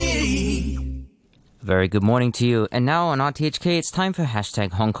Very good morning to you. And now on RTHK, it's time for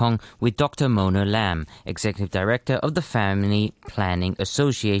Hashtag Hong Kong with Dr. Mona Lam, Executive Director of the Family Planning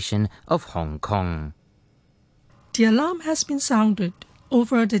Association of Hong Kong. The alarm has been sounded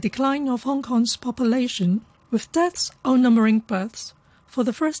over the decline of Hong Kong's population, with deaths outnumbering births for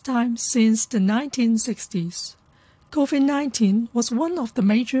the first time since the 1960s. COVID-19 was one of the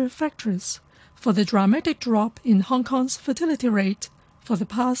major factors for the dramatic drop in Hong Kong's fertility rate for the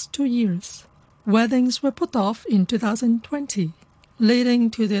past 2 years. Weddings were put off in 2020,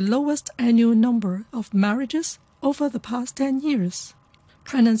 leading to the lowest annual number of marriages over the past 10 years.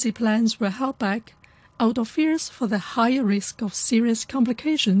 Pregnancy plans were held back out of fears for the higher risk of serious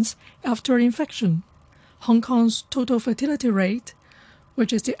complications after infection. Hong Kong's total fertility rate,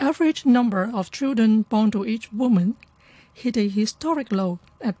 which is the average number of children born to each woman, hit a historic low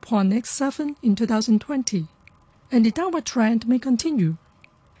at 0.87 in 2020, and the downward trend may continue.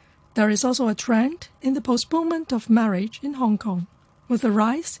 There is also a trend in the postponement of marriage in Hong Kong, with a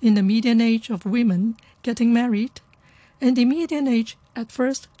rise in the median age of women getting married and the median age at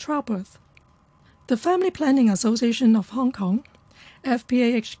first childbirth. The Family Planning Association of Hong Kong,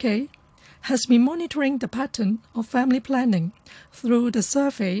 FPAHK, has been monitoring the pattern of family planning through the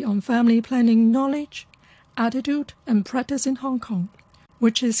Survey on Family Planning Knowledge, Attitude and Practice in Hong Kong,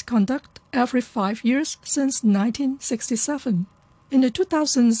 which is conducted every 5 years since 1967. In the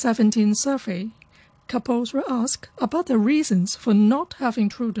 2017 survey, couples were asked about the reasons for not having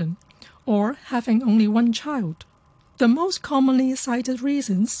children or having only one child. The most commonly cited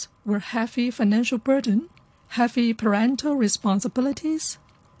reasons were heavy financial burden, heavy parental responsibilities,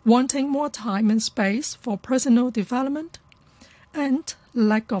 wanting more time and space for personal development, and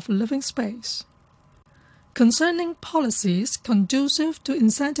lack of living space. Concerning policies conducive to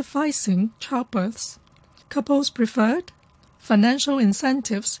incentivizing childbirths, couples preferred financial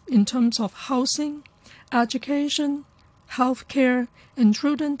incentives in terms of housing, education, health care, and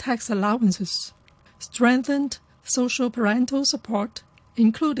children tax allowances, strengthened social parental support,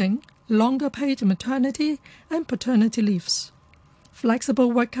 including longer paid maternity and paternity leaves,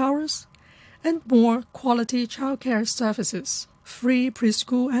 flexible work hours, and more quality childcare services, free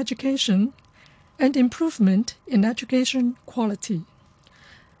preschool education, and improvement in education quality.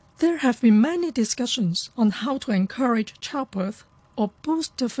 There have been many discussions on how to encourage childbirth or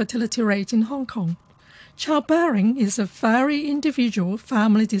boost the fertility rate in Hong Kong. Childbearing is a very individual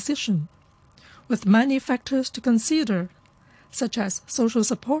family decision, with many factors to consider, such as social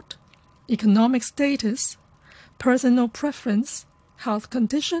support, economic status, personal preference, health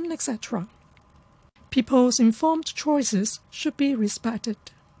condition, etc. People's informed choices should be respected.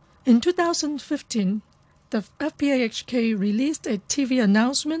 In 2015, the FPAHK released a TV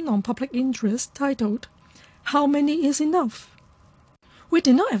announcement on public interest titled, "How Many is Enough?" We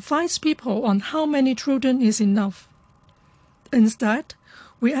did not advise people on how many children is enough. Instead,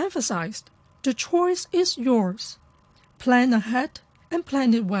 we emphasized the choice is yours. Plan ahead and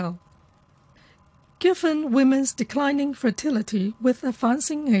plan it well. Given women's declining fertility with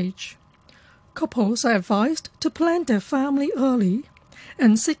advancing age, couples are advised to plan their family early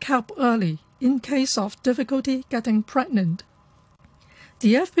and seek help early in case of difficulty getting pregnant.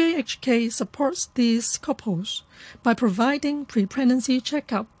 The FPAHK supports these couples by providing pre-pregnancy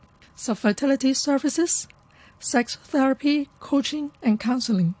checkup, fertility services, sex therapy, coaching, and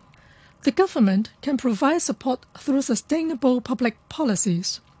counseling. The government can provide support through sustainable public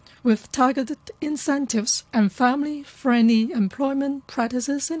policies with targeted incentives and family-friendly employment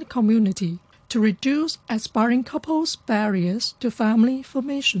practices in the community to reduce aspiring couples' barriers to family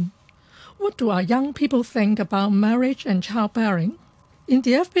formation. What do our young people think about marriage and childbearing? In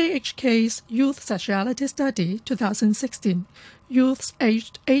the FPAHK's Youth Sexuality Study 2016, youths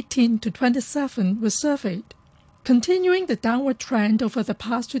aged 18 to 27 were surveyed. Continuing the downward trend over the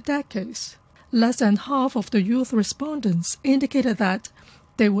past 2 decades, less than half of the youth respondents indicated that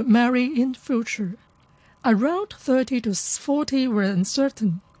they would marry in future. Around 30 to 40 were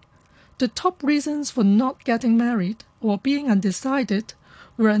uncertain. The top reasons for not getting married or being undecided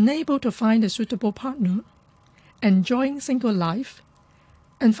were unable to find a suitable partner, enjoying single life,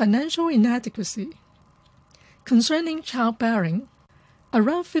 and financial inadequacy. Concerning childbearing,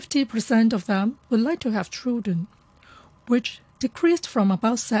 around 50% of them would like to have children, which decreased from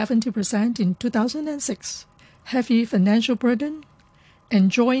about 70% in 2006. Heavy financial burden,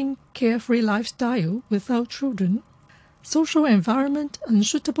 enjoying carefree lifestyle without children, social environment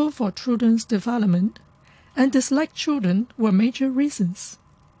unsuitable for children's development, and dislike children were major reasons.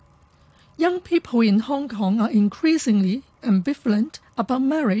 Young people in Hong Kong are increasingly ambivalent about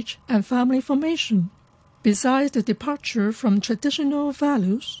marriage and family formation. Besides the departure from traditional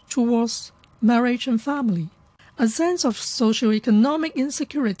values towards marriage and family. A sense of socioeconomic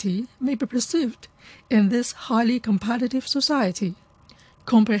insecurity may be perceived in this highly competitive society.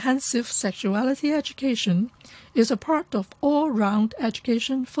 Comprehensive sexuality education is a part of all-round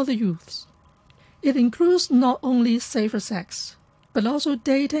education for the youths. It includes not only safer sex, but also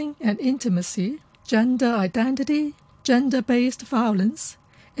dating and intimacy, gender identity, gender-based violence,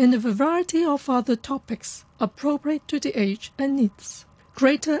 and a variety of other topics appropriate to the age and needs.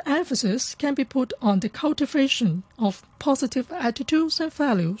 Greater emphasis can be put on the cultivation of positive attitudes and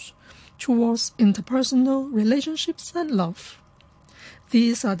values towards interpersonal relationships and love.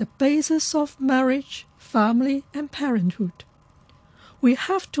 These are the basis of marriage, family, and parenthood. We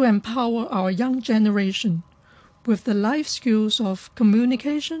have to empower our young generation with the life skills of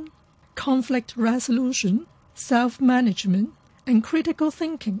communication, conflict resolution, self-management, and critical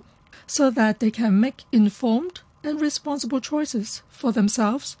thinking, so that they can make informed and responsible choices for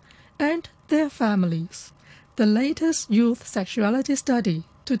themselves and their families. The latest Youth Sexuality Study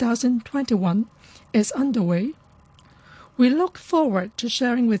 2021 is underway. We look forward to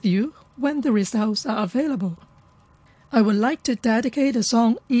sharing with you when the results are available. I would like to dedicate the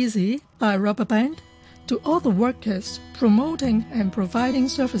song Easy by Rubber Band to all the workers promoting and providing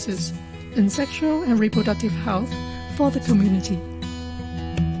services in sexual and reproductive health for the community.